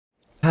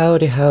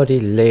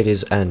Howdy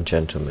ladies and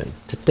gentlemen.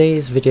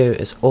 Today's video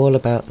is all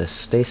about the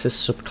Stasis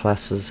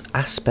subclasses,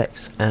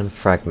 aspects and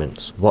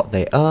fragments, what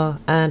they are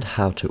and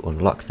how to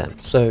unlock them.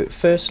 So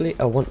firstly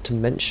I want to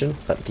mention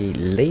that the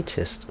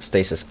latest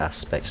Stasis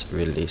aspects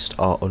released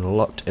are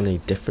unlocked in a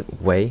different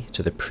way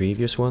to the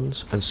previous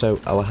ones, and so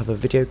I will have a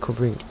video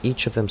covering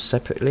each of them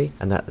separately,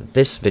 and that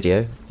this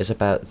video is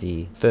about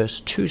the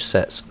first two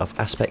sets of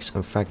aspects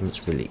and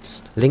fragments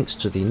released. Links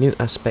to the new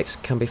aspects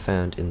can be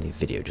found in the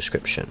video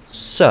description.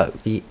 So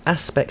the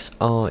aspects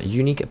are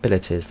unique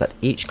abilities that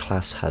each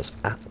class has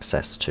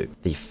access to.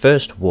 The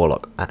first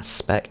Warlock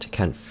aspect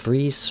can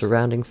freeze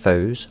surrounding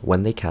foes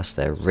when they cast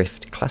their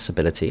Rift class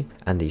ability,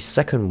 and the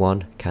second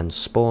one can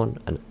spawn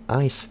an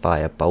Ice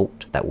Fire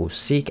Bolt that will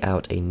seek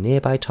out a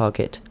nearby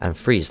target and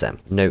freeze them.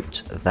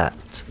 Note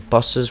that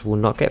bosses will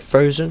not get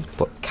frozen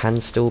but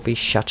can still be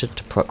shattered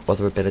to proc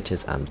other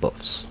abilities and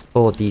buffs.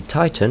 For the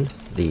Titan,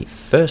 the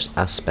first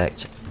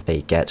aspect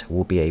they get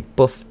will be a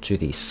buff to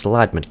the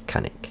slide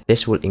mechanic.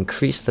 This will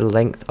increase the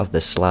length of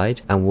the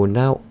slide and will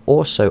now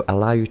also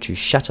allow you to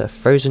shatter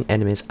frozen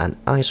enemies and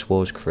ice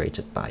walls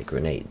created by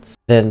grenades.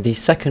 Then the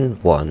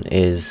second one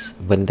is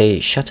when they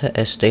shatter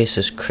a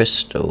stasis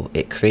crystal,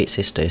 it creates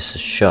a stasis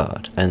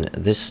shard, and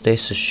this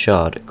stasis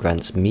shard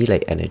grants melee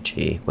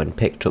energy when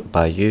picked up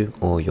by you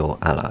or your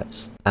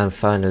allies. And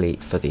finally,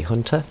 for the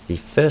hunter, the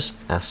first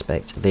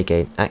aspect they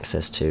gain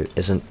access to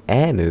is an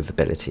air move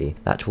ability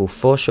that will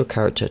force your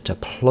character to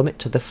plummet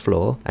to the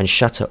floor and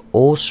shatter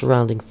all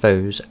surrounding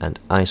foes and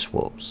ice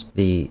walls.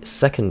 The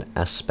second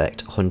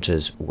aspect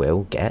hunters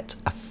will get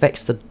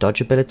affects the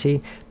dodge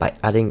ability by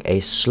adding a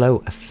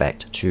slow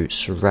effect to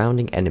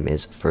surrounding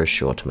enemies for a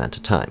short amount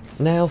of time.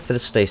 Now for the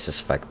stasis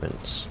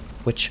fragments,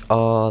 which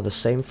are the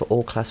same for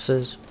all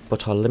classes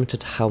but are limited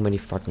to how many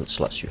fragment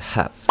slots you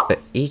have. For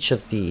each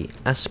of the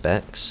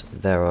aspects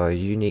there are a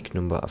unique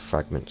number of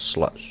fragment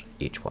slots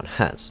each one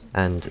has,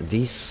 and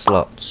these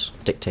slots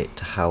dictate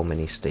to how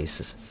many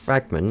stasis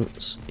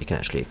fragments you can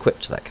actually equip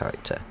to that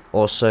character.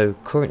 Also,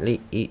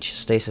 currently each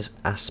stasis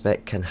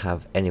aspect can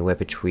have anywhere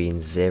between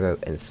 0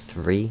 and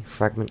 3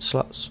 fragment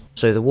slots.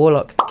 So the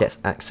Warlock gets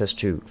access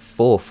to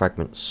 4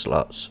 fragment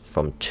slots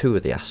from 2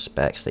 of the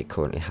aspects they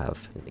currently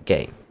have in the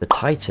game. The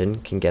Titan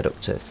can get up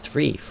to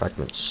 3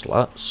 fragment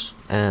slots,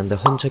 and the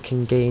Hunter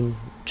can gain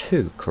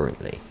 2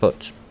 currently,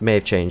 but may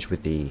have changed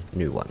with the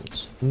new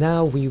ones.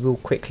 Now we will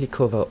quickly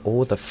cover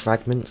all the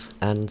fragments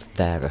and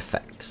their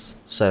effects.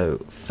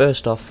 So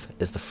first off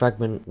is the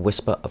fragment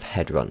Whisper of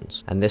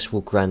Hedrons, and this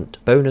will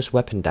grant bonus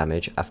weapon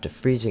damage after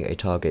freezing a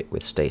target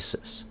with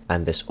stasis,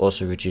 and this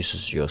also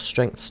reduces your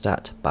strength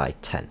stat by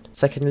 10.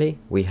 Secondly,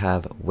 we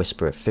have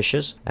Whisper of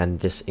Fissures, and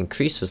this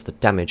increases the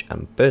damage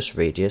and burst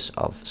radius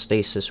of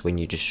stasis when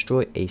you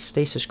destroy a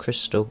stasis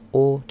crystal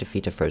or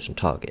defeat a frozen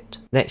target.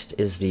 Next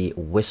is the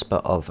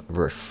Whisper of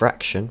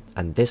Refraction,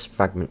 and this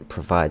fragment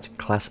provides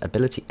class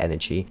ability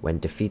energy when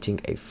defeating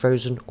a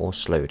frozen or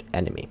slowed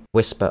enemy.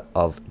 Whisper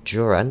of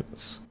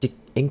Durance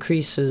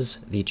increases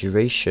the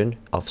duration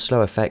of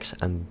slow effects,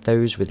 and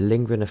those with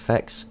lingering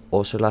effects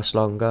also last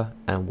longer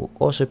and will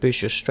also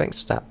boost your strength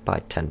stat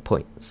by 10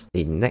 points.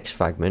 The next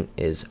fragment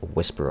is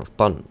Whisper of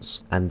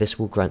Bonds, and this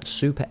will grant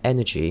super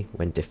energy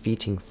when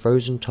defeating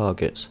frozen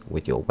targets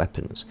with your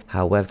weapons.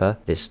 However,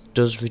 this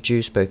does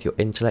reduce both your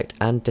intellect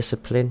and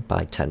discipline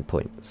by 10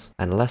 points.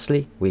 And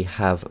lastly, we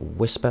have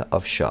Whisper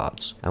of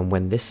Shards, and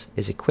when this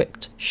is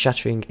equipped,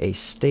 shattering a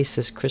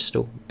stasis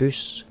crystal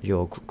boosts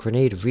your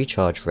grenade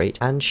recharge rate,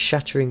 and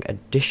shattering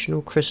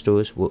additional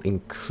crystals will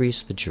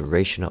increase the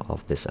duration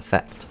of this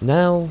effect.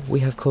 Now we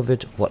have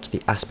covered what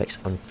the aspects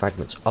and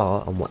fragments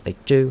are and what they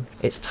do.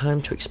 It's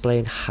time to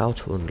explain how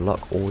to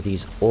unlock all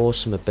these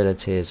awesome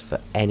abilities for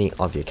any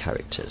of your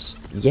characters.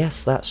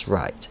 Yes, that's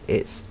right,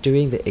 it's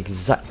doing the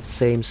exact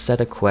same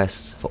set of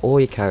quests for all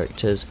your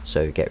characters,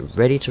 so get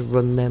ready to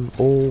run them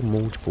all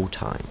multiple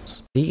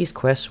times. These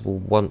quests will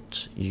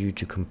want you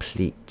to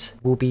complete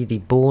will be the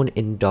Born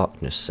in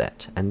Darkness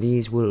set, and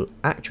these will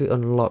actually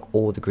unlock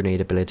all the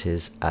grenade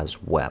abilities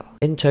as well.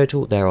 In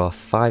total there are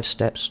 5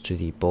 steps to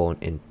the Born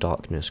in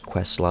Darkness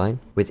quest line,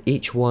 with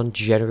each one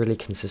generally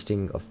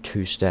consisting of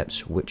 2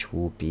 steps, which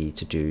will be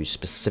to do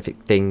specific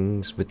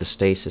things with the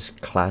stasis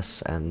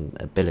class and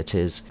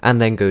abilities, and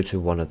then go to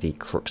one of the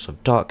Crux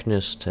of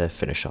Darkness to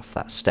finish off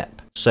that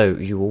step. So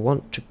you will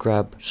want to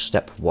grab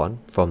step 1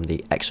 from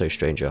the Exo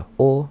Stranger,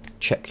 or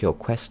check your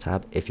quest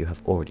tab if you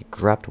have already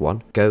grabbed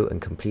one, go and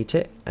complete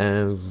it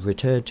and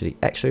return to the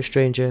Exo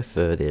Stranger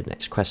for the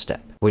next quest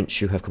step.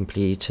 Once you have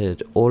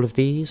completed all of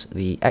these,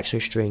 the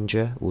Exo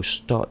Stranger will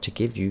start to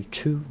give you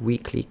 2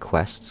 weekly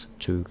quests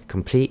to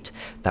complete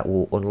that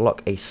will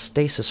unlock a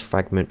stasis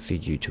fragment for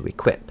you to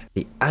equip.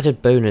 The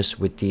added bonus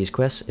with these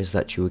quests is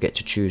that you will get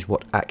to choose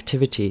what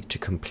activity to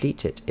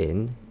complete it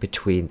in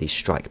between the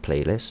Strike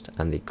playlist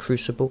and the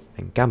Crucible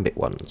and Gambit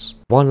ones.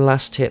 One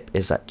last tip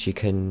is that you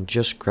can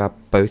just grab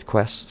both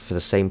quests for the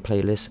same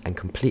playlist and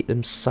complete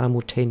them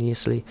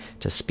simultaneously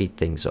to speed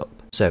things up.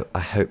 So I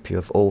hope you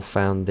have all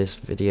found this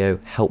video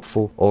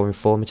helpful or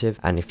informative,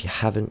 and if you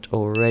haven't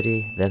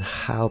already, then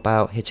how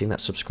about hitting that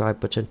subscribe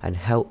button and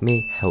help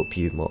me help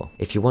you more.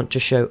 If you want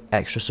to show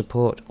extra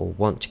support or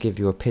want to give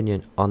your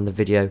opinion on the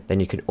video, then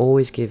you can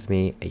always give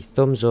me a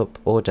thumbs up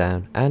or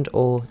down, and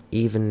or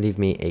even leave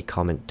me a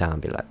comment down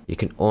below. You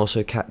can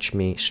also catch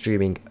me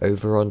streaming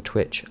over on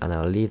Twitch, and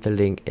I'll leave the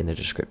link in the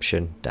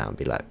description down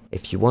below.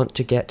 If you want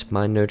to get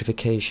my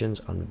notifications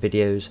on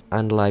videos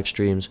and live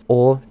streams,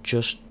 or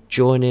just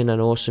join in an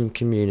awesome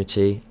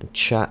community and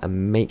chat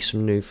and make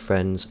some new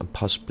friends and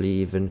possibly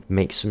even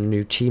make some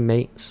new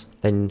teammates,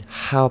 then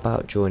how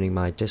about joining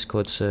my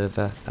Discord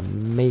server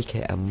and make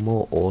it a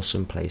more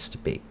awesome place to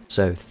be.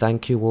 So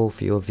thank you all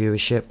for your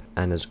viewership,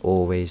 and as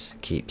always,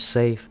 keep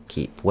safe,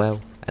 keep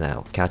well, and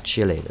I'll catch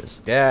you later.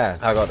 Yeah,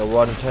 I got the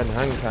 110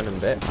 hand cannon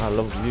bit. I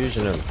love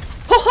using them.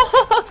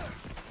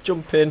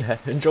 Jump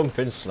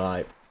in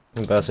snipe.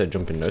 I'm gonna say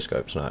jump in no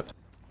scope snipe.